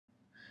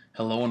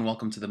Hello and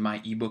welcome to the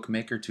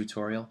Myebookmaker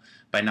tutorial.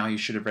 By now you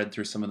should have read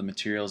through some of the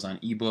materials on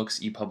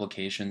ebooks,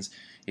 e-publications.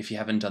 If you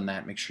haven't done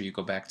that, make sure you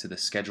go back to the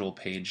schedule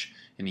page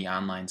in the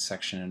online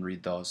section and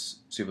read those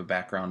so you have a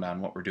background on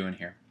what we're doing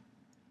here.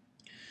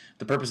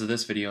 The purpose of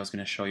this video is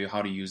going to show you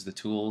how to use the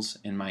tools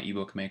in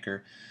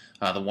Myebookmaker.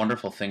 The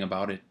wonderful thing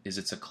about it is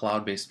it's a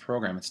cloud-based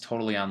program. It's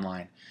totally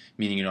online,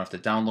 meaning you don't have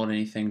to download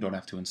anything, don't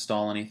have to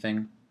install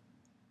anything.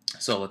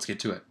 So let's get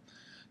to it.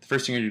 The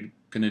first thing you're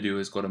going to do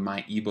is go to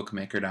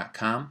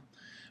myebookmaker.com.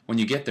 When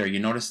you get there, you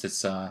notice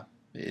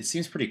it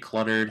seems pretty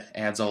cluttered,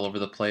 ads all over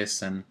the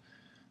place, and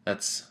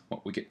that's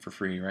what we get for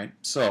free, right?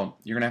 So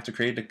you're going to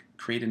have to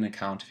create an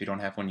account if you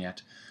don't have one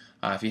yet.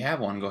 If you have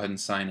one, go ahead and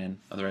sign in.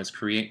 Otherwise,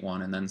 create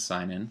one and then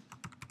sign in.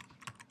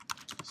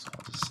 So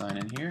I'll just sign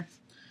in here.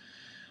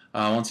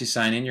 Once you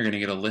sign in, you're going to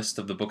get a list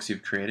of the books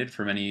you've created.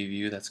 For many of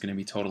you, that's going to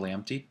be totally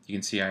empty. You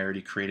can see I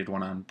already created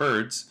one on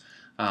birds,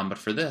 but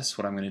for this,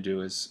 what I'm going to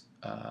do is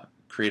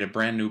create a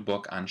brand new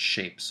book on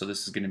shapes. So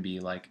this is going to be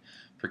like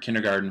for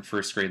kindergarten,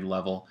 first grade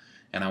level,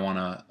 and I want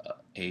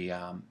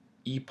a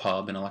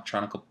EPUB, an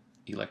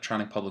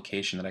electronic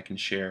publication that I can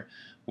share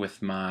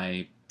with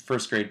my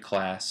first grade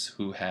class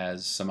who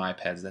has some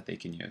iPads that they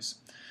can use.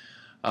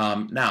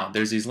 Now,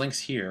 there's these links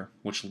here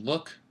which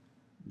look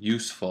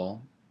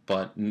useful,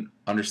 but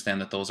understand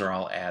that those are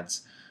all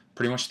ads.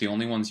 Pretty much the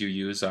only ones you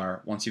use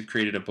are, once you've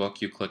created a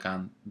book, you click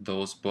on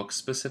those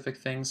book-specific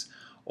things,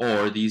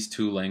 or these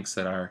two links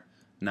that are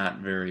not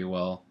very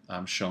well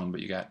shown, but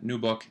you got New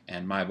Book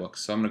and My Book.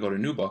 So I'm going to go to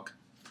New Book.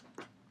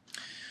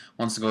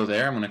 Once I go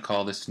there, I'm going to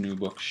call this New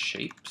Book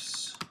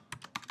Shapes.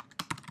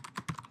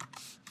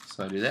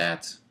 So I do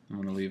that. I'm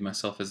going to leave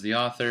myself as the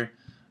author.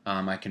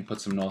 I can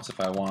put some notes if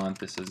I want.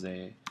 This is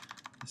a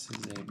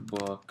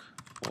book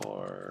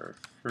for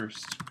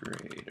first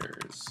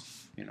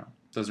graders. You know,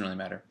 doesn't really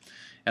matter.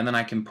 And then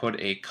I can put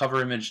a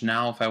cover image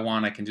now if I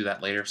want. I can do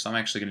that later. So I'm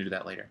actually going to do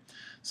that later.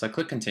 So I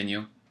click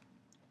Continue,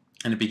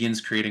 and it begins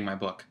creating my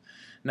book.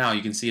 Now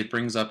you can see it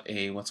brings up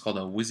what's called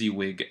a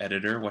WYSIWYG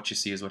editor. What you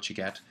see is what you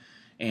get.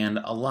 And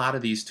a lot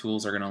of these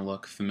tools are going to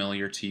look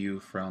familiar to you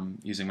from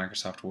using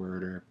Microsoft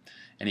Word or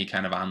any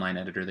kind of online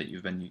editor that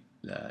you've been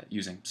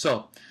using.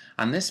 So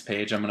on this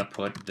page, I'm going to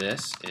put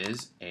this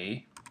is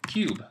a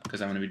cube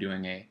because I'm going to be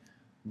doing a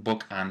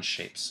book on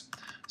shapes.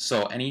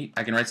 So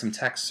I can write some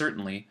text,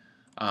 certainly.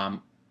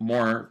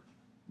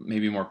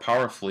 Maybe more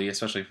powerfully,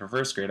 especially for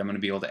first grade, I'm going to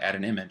be able to add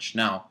an image.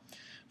 Now,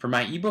 for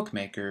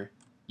Myebookmaker,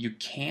 you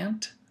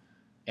can't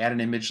add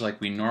an image like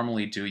we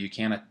normally do. You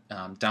can't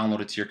download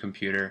it to your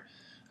computer,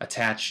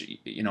 attach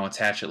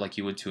it like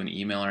you would to an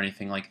email or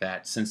anything like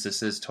that, since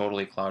this is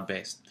totally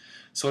cloud-based.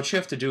 So what you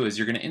have to do is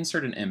you're going to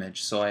insert an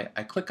image. So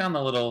I click on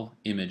the little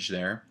image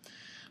there,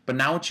 but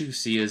now what you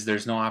see is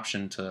there's no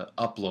option to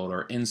upload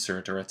or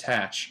insert or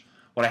attach.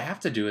 What I have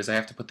to do is I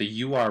have to put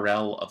the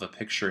URL of a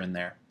picture in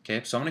there.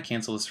 Okay, so I'm going to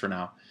cancel this for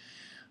now.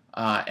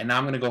 And now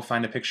I'm going to go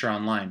find a picture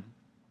online.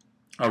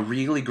 A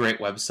really great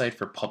website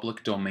for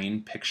public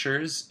domain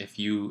pictures. If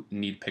you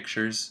need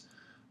pictures,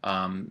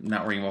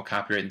 not worrying about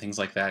copyright and things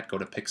like that, go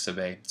to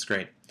Pixabay. It's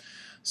great.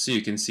 So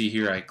you can see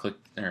here I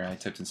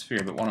typed in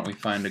sphere, but why don't we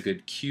find a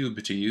good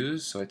cube to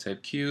use? So I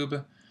type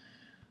cube.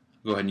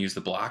 Go ahead and use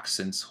the block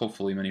since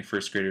hopefully many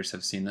first graders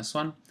have seen this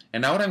one.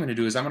 And now what I'm going to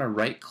do is I'm going to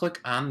right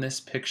click on this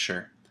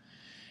picture.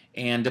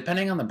 And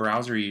depending on the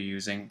browser you're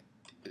using,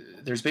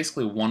 there's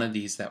basically one of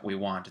these that we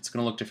want. It's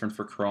going to look different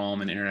for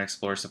Chrome and Internet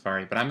Explorer,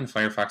 Safari, but I'm in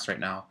Firefox right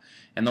now.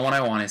 And the one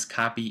I want is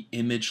copy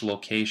image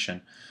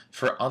location.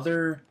 For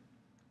other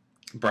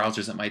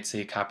browsers, it might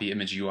say copy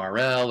image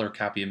URL or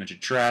copy image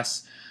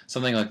address,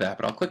 something like that.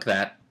 But I'll click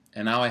that,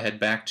 and now I head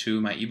back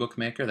to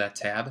Myebookmaker, that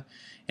tab.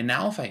 And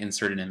now if I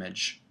insert an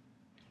image,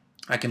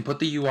 I can put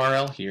the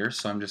URL here.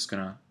 So I'm just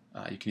going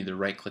to, you can either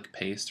right-click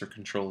paste or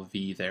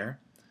Control-V there.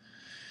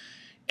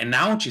 And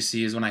now what you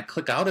see is when I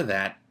click out of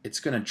that, it's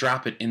going to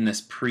drop it in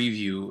this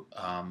preview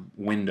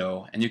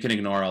window, and you can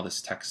ignore all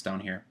this text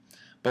down here.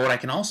 But what I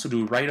can also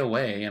do right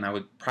away, and I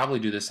would probably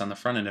do this on the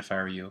front end if I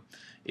were you,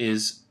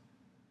 is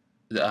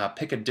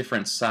pick a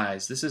different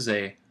size. This is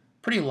a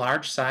pretty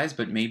large size,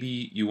 but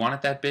maybe you want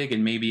it that big,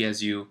 and maybe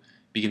as you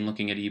begin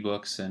looking at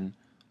ebooks and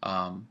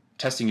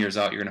testing yours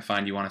out, you're going to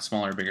find you want it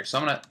smaller or bigger. So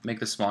I'm going to make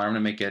this smaller. I'm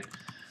going to make it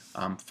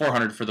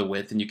 400 for the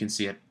width, and you can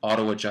see it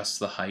auto-adjusts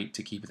the height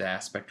to keep the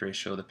aspect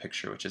ratio of the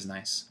picture, which is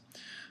nice.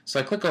 So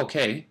I click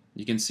OK.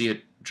 You can see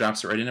it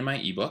drops it right into my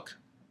ebook,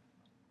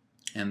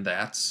 and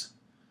that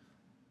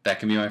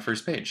can be my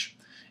first page.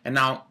 And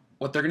now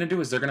what they're going to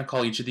do is they're going to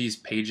call each of these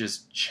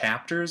pages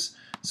chapters.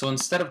 So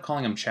instead of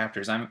calling them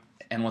chapters, and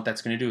what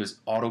that's going to do is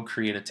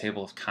auto-create a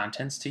table of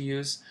contents to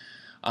use.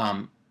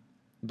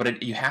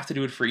 But you have to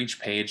do it for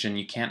each page, and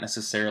you can't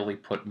necessarily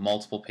put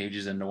multiple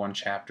pages into one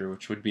chapter,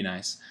 which would be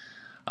nice.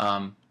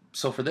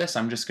 So for this,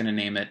 I'm just going to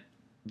name it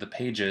the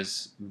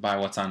pages by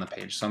what's on the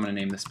page. So I'm going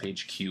to name this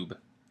page Cube.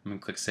 I'm going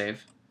to click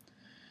Save.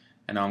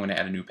 And now I'm going to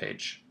add a new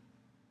page.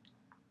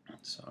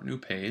 So new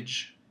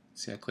page.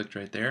 See, I clicked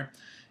right there.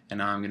 And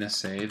now I'm going to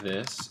say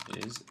this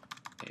is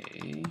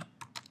a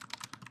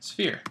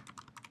sphere.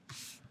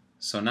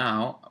 So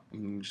now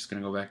I'm just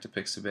going to go back to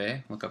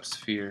Pixabay, look up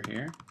sphere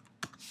here,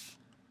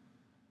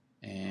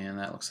 and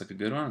that looks like a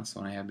good one. That's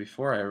the one I had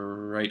before. I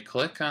right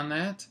click on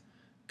that,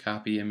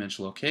 copy image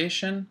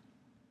location,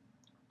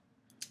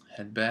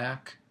 head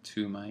back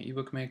to my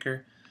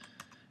eBookmaker,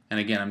 and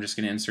again I'm just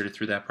going to insert it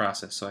through that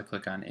process. So I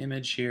click on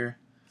image here,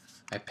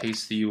 I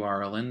paste the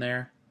URL in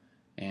there,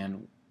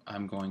 and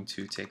I'm going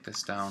to take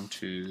this down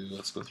to,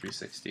 let's go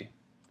 360.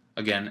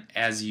 Again,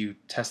 as you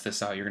test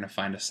this out, you're going to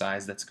find a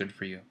size that's good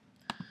for you.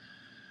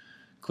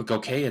 Click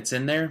OK, it's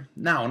in there.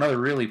 Now, another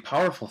really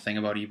powerful thing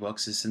about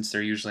ebooks is since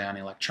they're usually on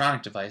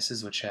electronic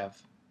devices which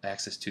have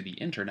access to the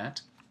internet,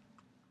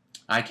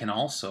 I can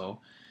also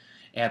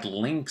add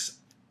links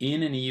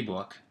in an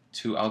ebook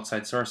to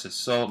outside sources.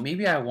 So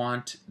maybe I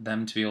want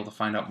them to be able to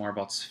find out more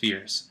about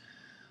spheres.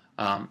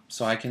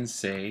 So I can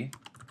say,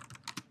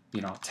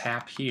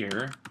 tap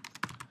here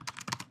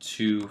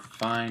to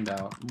find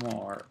out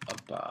more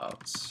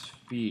about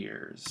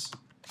spheres.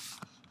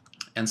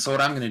 And so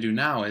what I'm going to do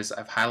now is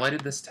I've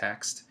highlighted this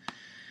text,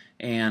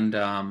 and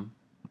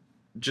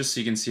just so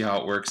you can see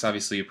how it works,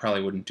 obviously you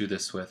probably wouldn't do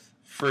this with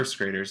first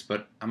graders,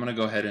 but I'm going to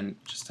go ahead and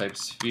just type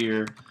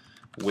sphere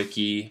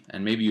wiki,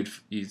 and maybe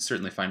you'd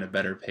certainly find a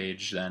better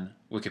page than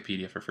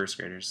Wikipedia for first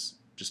graders,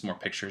 just more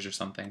pictures or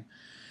something.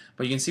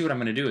 But you can see what I'm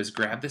going to do is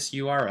grab this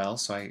URL,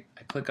 so I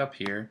click up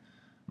here,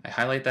 I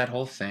highlight that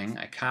whole thing,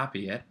 I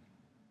copy it,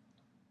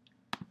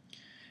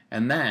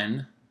 and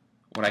then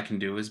what I can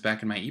do is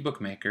back in my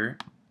eBookmaker,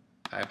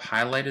 I've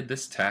highlighted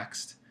this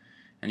text,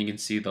 and you can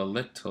see the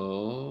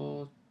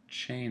little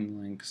chain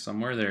link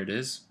somewhere. There it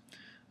is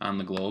on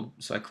the globe.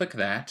 So I click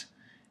that,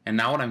 and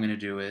now what I'm going to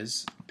do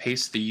is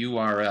paste the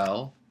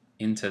URL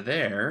into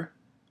there,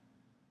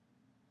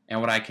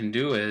 and what I can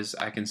do is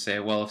I can say,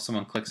 well, if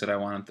someone clicks it, I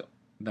want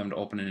them to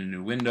open in a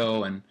new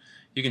window, and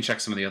you can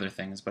check some of the other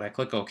things, but I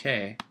click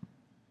OK,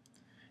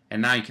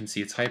 and now you can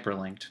see it's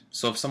hyperlinked.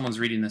 So if someone's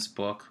reading this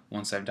book,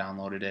 once I've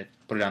downloaded it,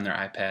 put it on their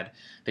iPad,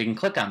 they can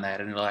click on that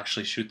and it'll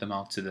actually shoot them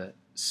out to the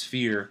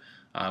Sphere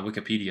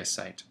Wikipedia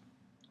site.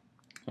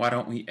 Why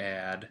don't we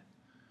add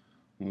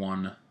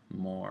one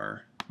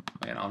more?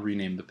 And I'll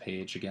rename the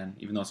page again,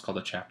 even though it's called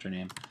a chapter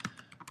name.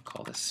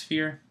 Call this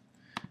Sphere.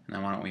 And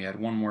then why don't we add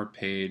one more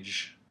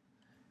page?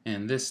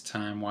 And this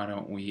time, why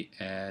don't we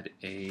add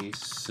a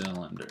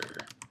cylinder?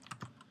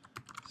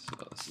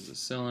 So this is a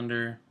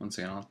cylinder. Once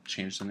again, I'll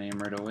change the name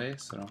right away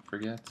so don't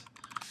forget.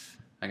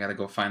 I gotta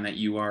go find that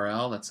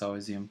URL. That's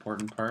always the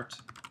important part.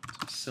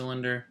 So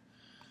cylinder.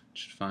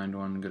 Should find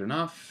one good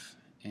enough.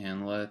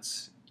 And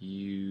let's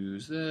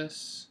use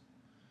this.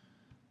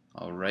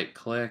 I'll right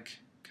click,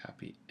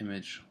 copy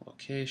image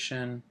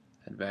location,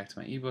 head back to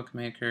my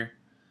eBookmaker,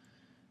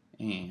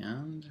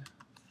 and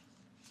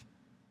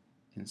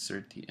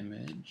insert the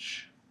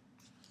image,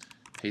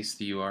 paste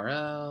the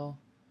URL,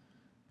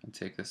 and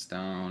take this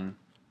down.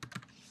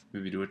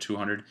 Maybe do a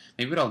 200.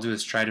 Maybe what I'll do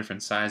is try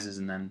different sizes,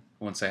 and then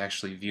once I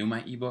actually view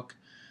my ebook,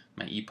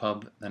 my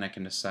EPUB, then I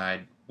can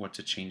decide what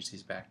to change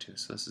these back to.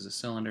 So this is a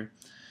cylinder.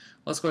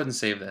 Let's go ahead and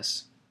save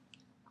this.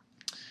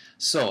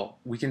 So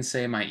we can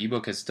say my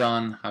ebook is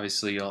done.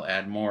 Obviously you'll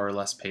add more or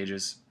less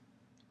pages.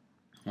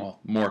 Well,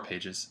 more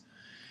pages.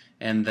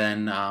 And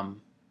then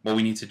what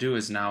we need to do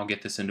is now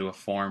get this into a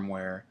form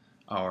where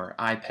our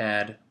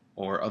iPad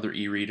or other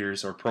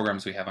e-readers or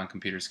programs we have on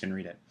computers can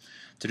read it.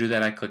 To do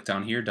that, I click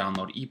down here,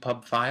 download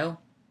EPUB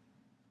file.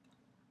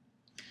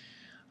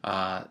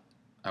 I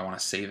want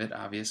to save it,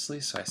 obviously,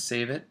 so I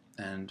save it,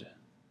 and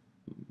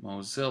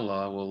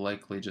Mozilla will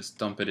likely just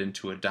dump it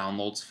into a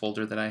downloads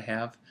folder that I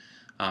have.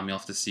 You'll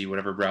have to see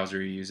whatever browser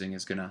you're using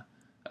is going to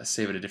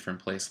save it a different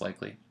place,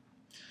 likely.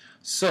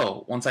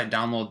 So once I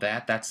download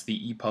that, that's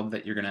the EPUB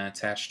that you're going to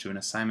attach to an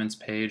assignments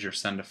page or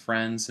send a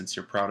friend since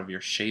you're proud of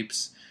your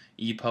shapes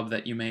EPUB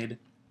that you made.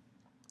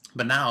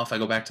 But now if I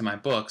go back to my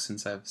book,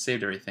 since I've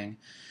saved everything,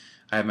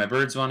 I have my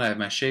birds one, I have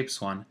my shapes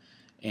one,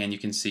 and you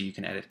can see you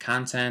can edit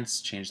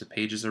contents, change the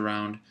pages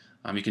around.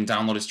 You can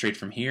download it straight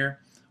from here,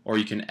 or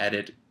you can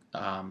edit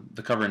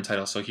the cover and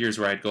title. So here's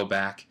where I'd go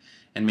back,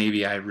 and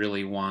maybe I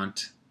really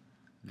want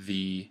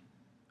the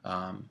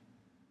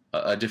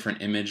a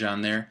different image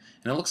on there.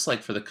 And it looks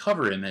like for the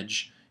cover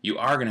image, you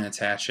are going to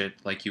attach it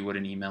like you would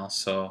an email,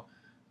 so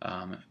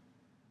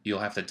you'll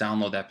have to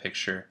download that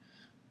picture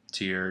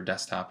to your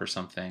desktop or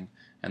something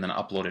and then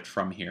upload it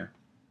from here.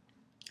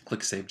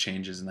 Click Save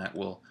Changes, and that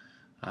will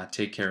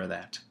take care of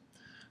that.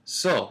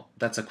 So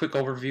that's a quick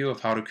overview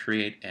of how to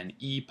create an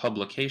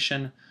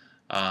e-publication.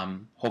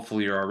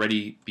 Hopefully you're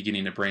already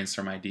beginning to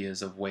brainstorm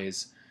ideas of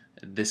ways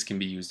this can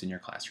be used in your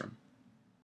classroom.